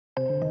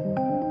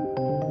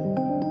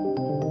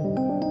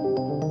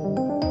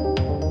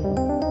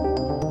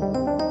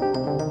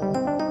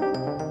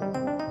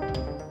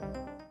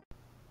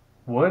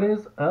What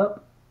is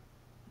up,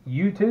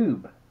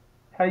 YouTube?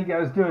 How you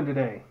guys doing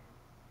today?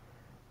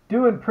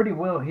 Doing pretty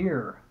well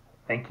here.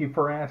 Thank you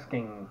for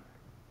asking.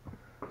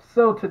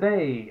 So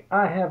today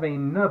I have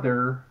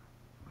another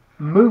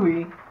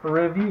movie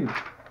review.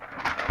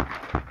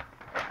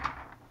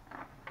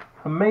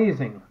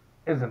 Amazing,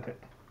 isn't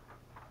it?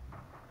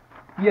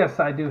 Yes,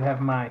 I do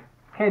have my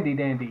handy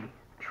dandy,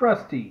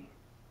 trusty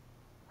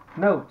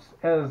notes,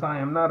 as I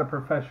am not a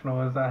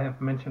professional, as I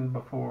have mentioned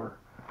before.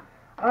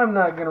 I'm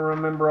not going to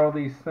remember all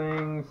these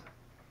things.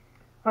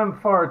 I'm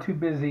far too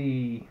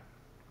busy.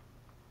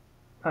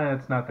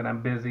 It's not that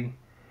I'm busy.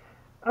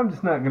 I'm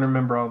just not going to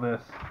remember all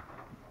this.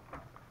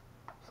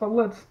 So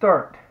let's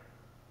start.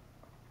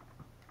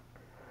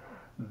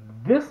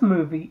 This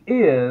movie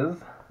is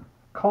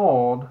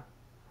called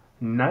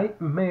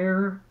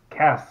Nightmare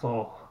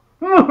Castle.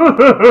 Okay,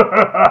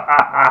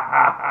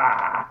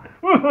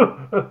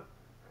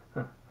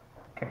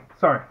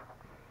 sorry.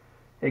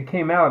 It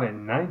came out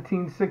in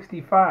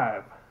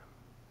 1965.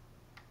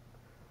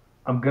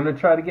 I'm going to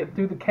try to get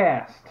through the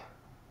cast.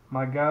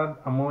 My God,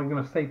 I'm only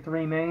going to say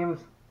 3 names,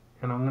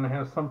 and I'm going to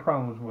have some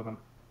problems with them.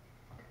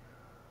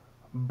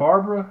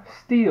 Barbara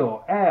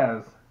Steele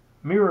as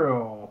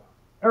Muriel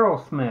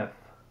Arrowsmith.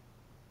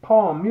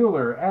 Paul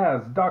Mueller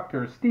as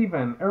Dr.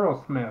 Stephen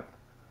Arrowsmith.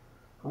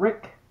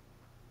 Rick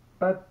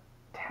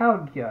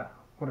Battaglia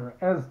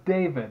as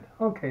David.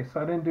 Okay,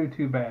 so I didn't do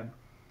too bad.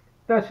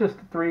 That's just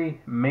the 3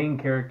 main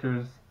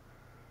characters.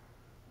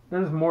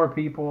 There's more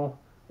people.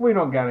 We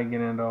don't got to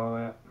get into all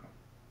that.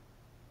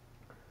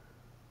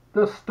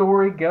 The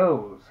story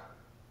goes,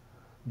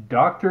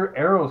 Dr.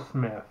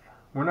 Arrowsmith.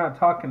 We're not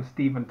talking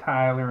Steven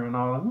Tyler and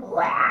all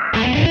that.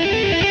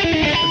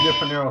 It's a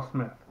different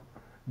Arrowsmith.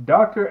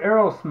 Dr.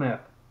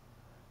 Arrowsmith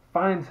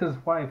finds his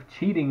wife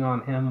cheating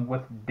on him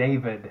with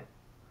David.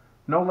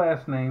 No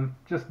last name,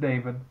 just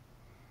David.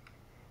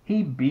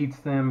 He beats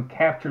them,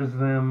 captures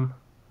them,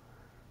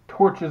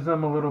 tortures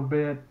them a little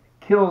bit,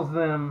 kills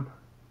them,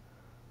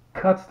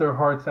 cuts their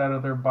hearts out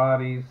of their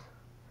bodies.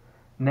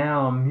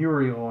 Now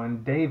Muriel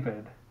and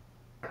David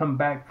come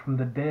back from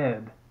the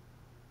dead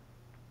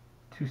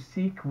to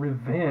seek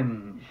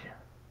revenge.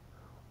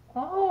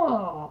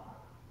 Oh,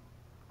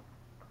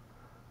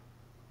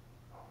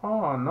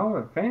 no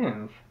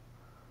revenge.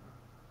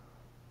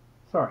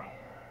 Sorry.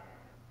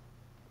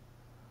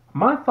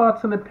 My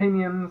thoughts and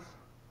opinions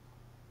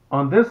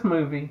on this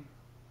movie.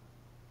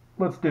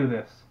 Let's do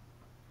this.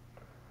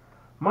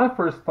 My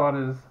first thought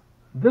is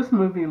this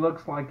movie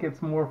looks like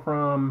it's more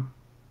from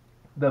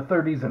the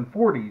 30s and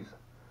 40s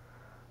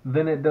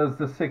than it does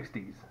the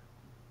 60s.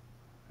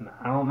 Now,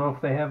 I don't know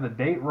if they have the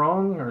date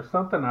wrong or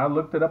something. I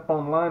looked it up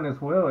online as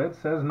well. It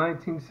says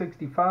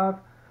 1965,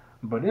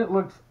 but it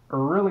looks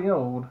really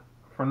old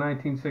for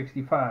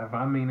 1965.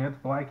 I mean, it's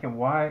black and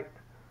white.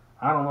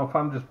 I don't know if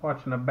I'm just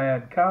watching a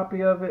bad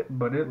copy of it,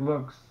 but it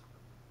looks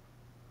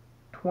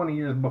 20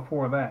 years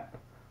before that.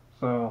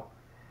 So,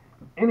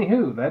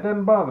 anywho, that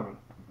doesn't bother me.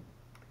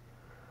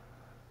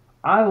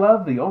 I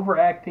love the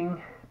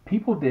overacting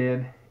people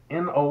did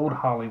in old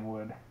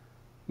Hollywood.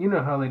 You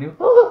know how they do.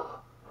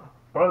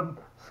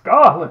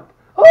 Scarlet.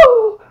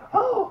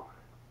 Oh.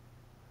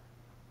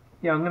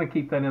 Yeah, I'm going to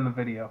keep that in the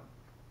video.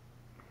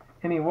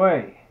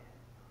 Anyway,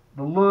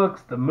 the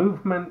looks, the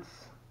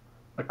movements,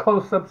 the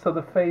close-ups of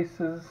the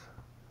faces.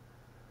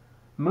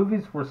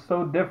 Movies were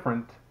so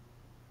different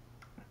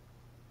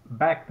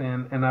back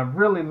then, and I've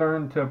really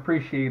learned to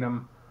appreciate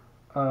them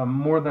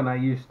more than I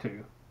used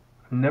to.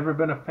 Never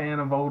been a fan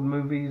of old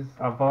movies.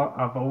 I've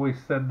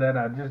always said that.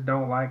 I just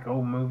don't like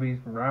old movies,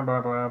 blah,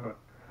 blah, blah, but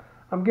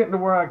I'm getting to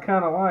where I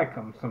kind of like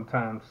them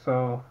sometimes,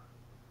 so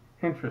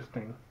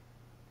interesting.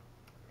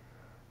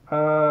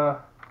 I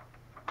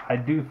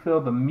do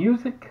feel the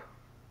music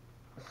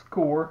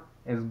score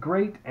is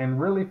great and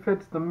really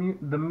fits the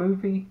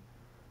movie,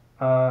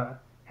 and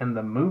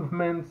the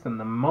movements and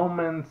the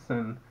moments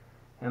and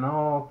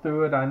all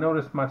through it. I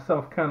noticed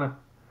myself kind of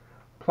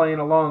playing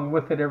along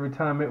with it every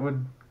time it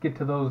would get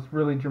to those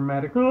really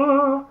dramatic,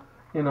 and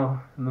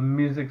the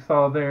music's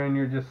all there, and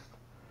you're just,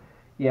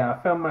 I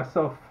found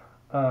myself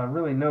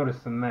really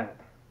noticing that.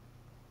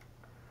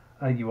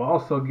 You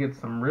also get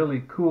some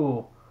really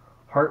cool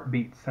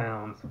heartbeat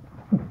sounds.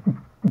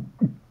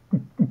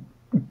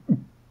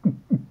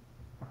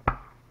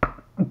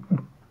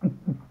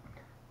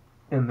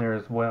 In there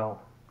as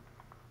well.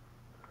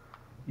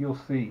 You'll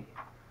see.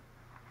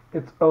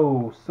 It's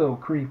oh so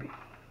creepy.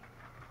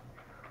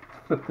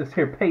 Let's flip this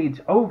here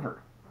page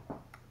over.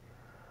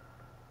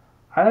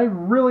 I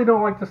really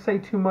don't like to say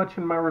too much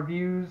in my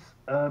reviews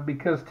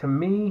because to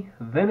me,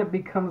 then it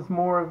becomes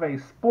more of a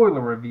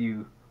spoiler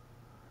review.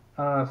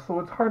 So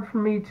it's hard for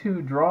me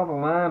to draw the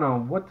line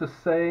on what to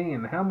say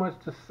and how much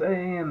to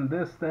say and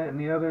this, that, and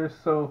the other.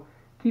 So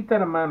keep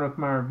that in mind with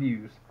my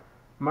reviews.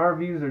 My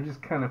reviews are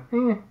just kind of,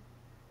 I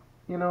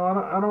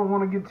don't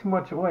want to give too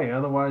much away.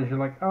 Otherwise, you're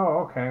like,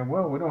 oh, okay,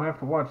 well, we don't have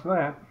to watch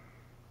that.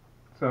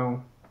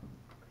 So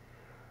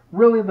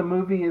really, the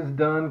movie is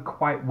done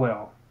quite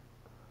well.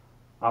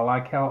 I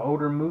like how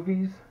older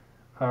movies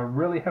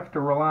really have to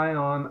rely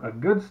on a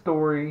good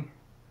story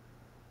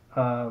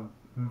Uh,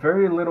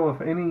 Very little,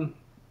 if any,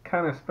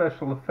 kind of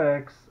special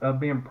effects,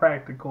 being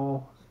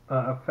practical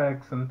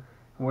effects and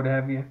what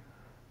have you.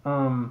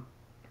 Um,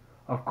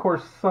 of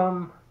course,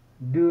 some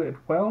do it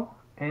well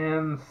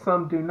and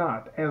some do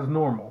not, as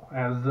normal,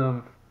 as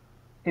of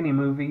any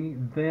movie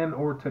then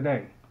or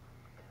today.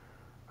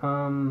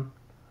 Um,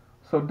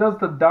 so, does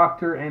the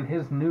doctor and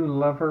his new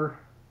lover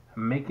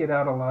make it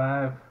out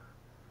alive?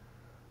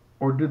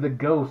 Or do the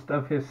ghosts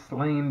of his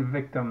slain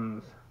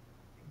victims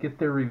get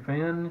their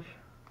revenge?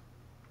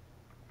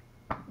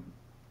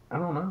 I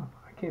don't know.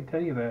 I can't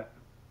tell you that.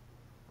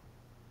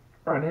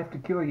 Or I'd have to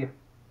kill you.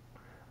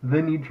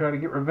 Then you'd try to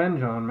get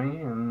revenge on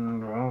me,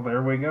 and well,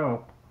 there we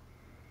go.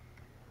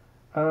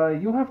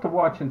 You'll have to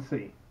watch and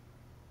see.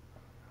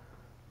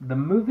 The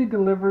movie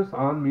delivers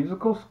on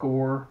musical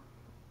score,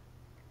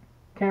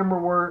 camera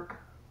work,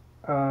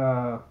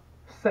 uh,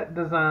 set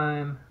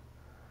design,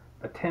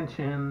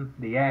 attention,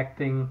 the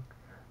acting.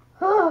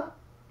 Huh?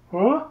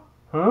 Huh?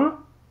 Huh?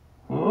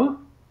 Huh?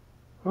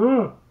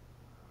 Huh?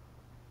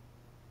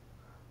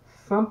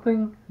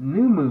 Something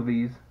new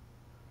movies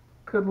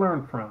could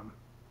learn from.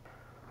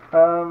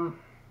 Um,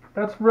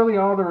 that's really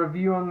all the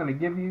review I'm going to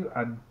give you.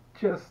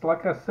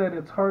 Like I said,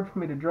 it's hard for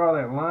me to draw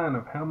that line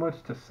of how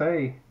much to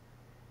say.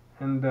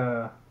 And,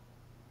 as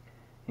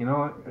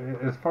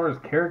far as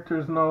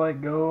characters and all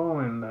that go,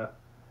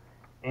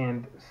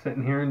 and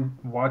sitting here and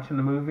watching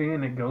the movie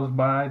and it goes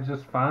by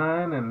just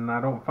fine, and I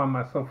don't find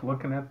myself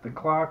looking at the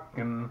clock,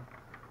 and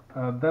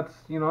that's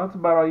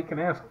about all you can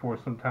ask for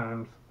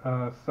sometimes.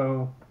 I'm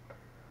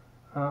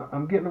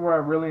getting to where I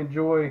really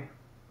enjoy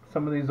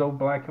some of these old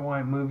black and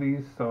white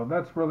movies, so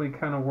that's really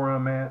kind of where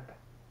I'm at.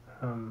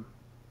 Um,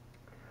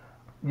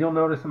 you'll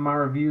notice in my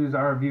reviews,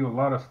 I review a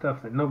lot of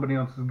stuff that nobody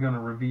else is going to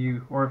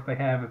review, or if they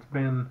have, it's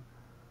been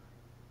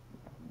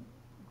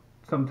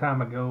some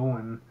time ago,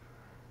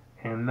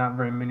 and not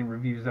very many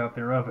reviews out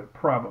there of it,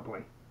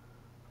 probably.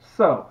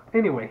 So,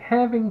 anyway,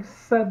 having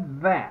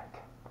said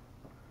that,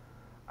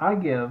 I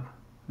give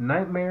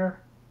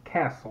Nightmare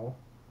Castle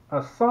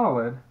a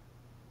solid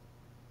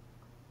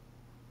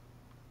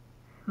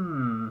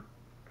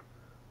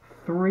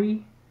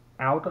 3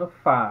 out of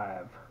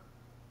 5.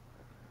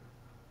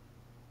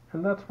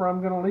 And that's where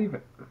I'm going to leave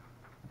it.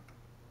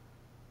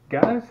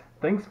 Guys,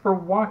 thanks for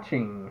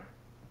watching.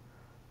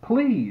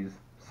 Please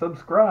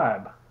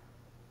subscribe,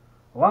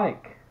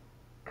 like,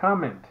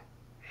 comment,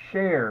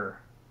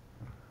 share,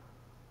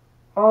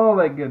 all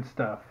that good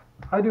stuff.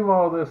 I do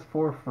all this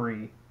for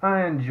free.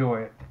 I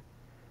enjoy it.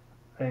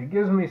 It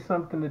gives me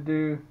something to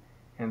do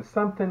and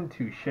something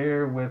to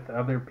share with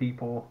other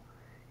people,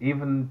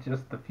 even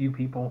just the few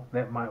people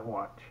that might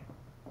watch.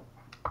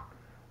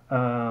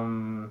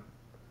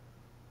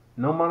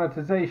 No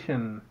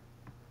monetization,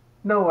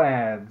 no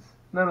ads,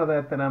 none of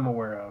that I'm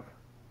aware of.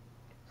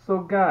 So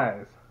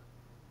guys,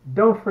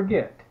 don't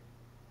forget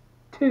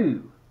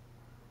to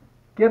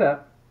get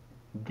up,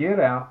 get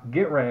out,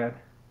 get rad,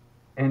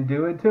 and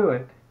do it to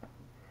it.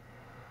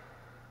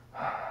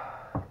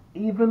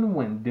 Even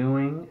when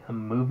doing a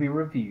movie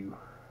review.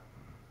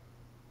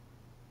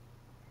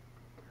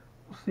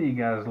 We'll see you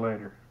guys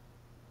later.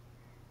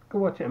 Go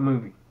watch that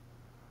movie.